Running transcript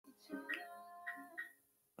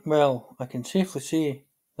Well, I can safely say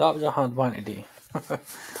that was a hard one today.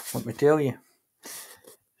 Let me tell you.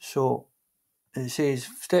 So it says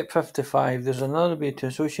step 55. There's another way to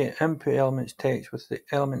associate input element's text with the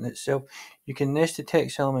element itself. You can nest the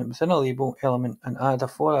text element within a label element and add a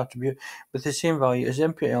for attribute with the same value as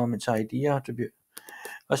input element's ID attribute.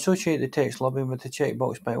 Associate the text loving with the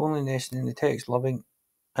checkbox by only nesting the text loving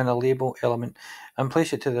in a label element and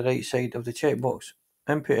place it to the right side of the checkbox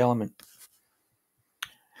input element.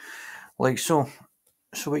 Like so.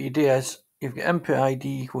 So what you do is you've got input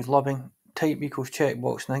ID equals loving, type equals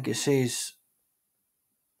checkbox, and I think it says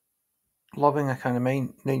loving, I can't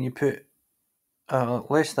mind. Then you put a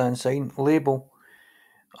less than sign, label,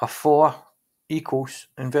 a for equals,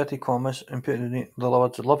 inverted commas, and put the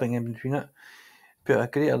words loving in between it. Put a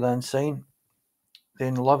greater than sign,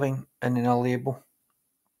 then loving, and then a label.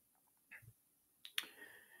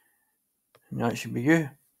 And that should be you.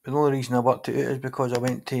 But the only reason I worked it out is because I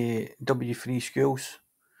went to W3 Schools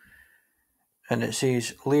and it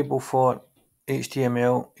says label for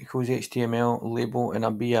HTML equals HTML label and a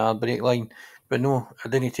BR break line. But no, I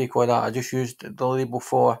didn't take all that. I just used the label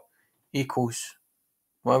for equals,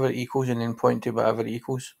 whatever it equals, and then point to whatever it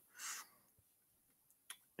equals.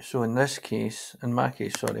 So in this case, in my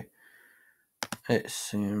case, sorry,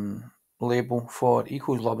 it's label for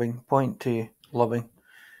equals loving, point to loving,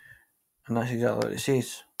 and that's exactly what it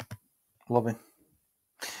says, loving.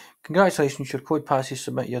 Congratulations, your code passes.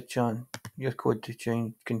 Submit your code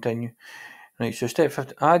to continue. Right, so step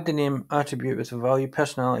 50, add the name attribute with the value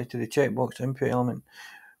personality to the checkbox input element.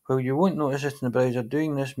 While you won't notice it in the browser,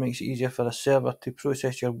 doing this makes it easier for a server to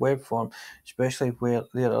process your web form, especially where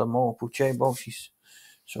there are multiple checkboxes.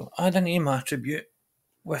 So add a name attribute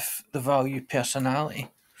with the value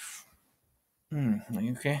personality.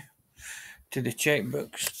 Okay. To the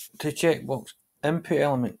checkbox input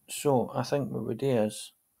element. So I think what we do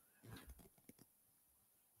is,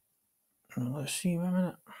 let's see, wait a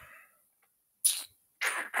minute.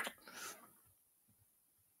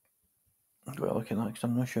 I've got to look at that because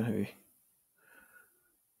I'm not sure how.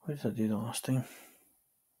 What did I do the last time?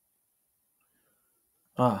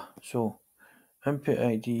 So input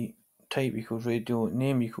ID, type equals radio,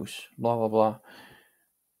 name equals blah blah blah,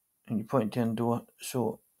 and you point to indoor,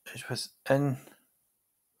 so it's within.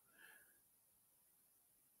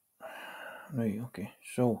 Right, okay,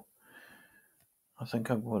 so I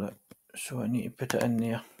think I've got it. So I need to put it in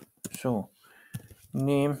there. So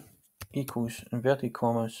name equals inverted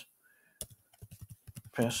commas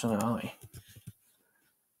personality.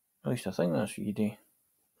 At least I think that's what you do.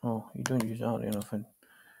 Oh, you don't use that or anything.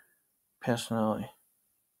 Personality.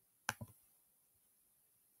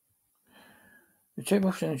 The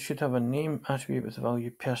checkbox should have a name attribute with the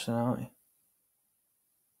value personality.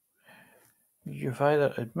 You've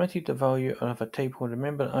either admitted the value or have a typo.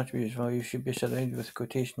 Remember, the attribute's value should be surrounded with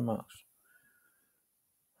quotation marks.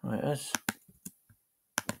 Right, it is.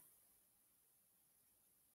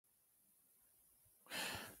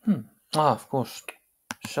 Of course.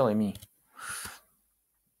 Silly me.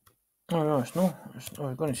 Oh no, it's no. I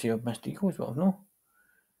was going to say I've missed equals, but I've no.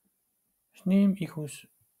 It's name equals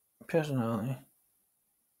personality.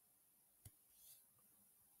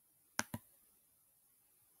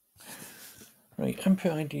 Right,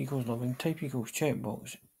 input ID equals loving, type equals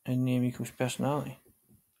checkbox, and name equals personality.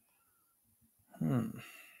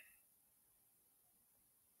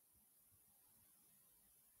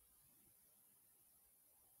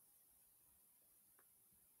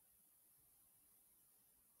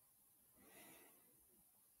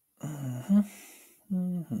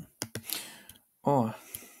 Oh.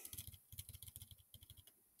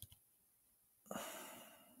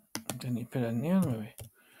 Didn't you put it in there maybe?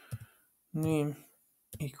 Name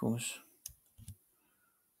equals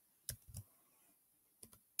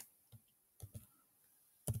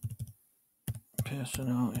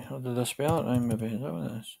personality. Or did I spell it wrong maybe? Is that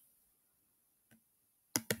what it is?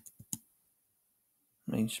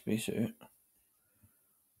 Mind space it out.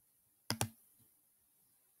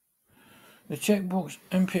 The checkbox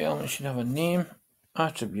input element should have a name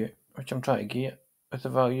attribute, which I'm trying to get, with the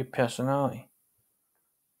value personality.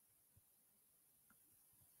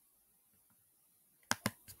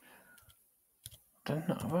 Didn't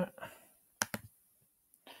have it.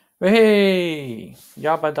 Hey!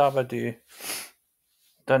 Yabba dabba do.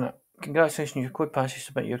 Done it. Congratulations, your code passes.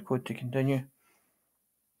 Submit your code to continue.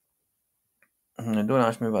 Don't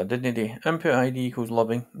ask me what I didn't do. Input ID equals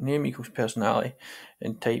loving, name equals personality,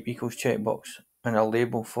 and type equals checkbox, and a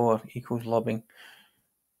label for equals loving,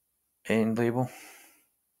 end label.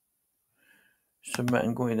 Submit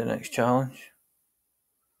and go to the next challenge.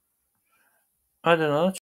 Add another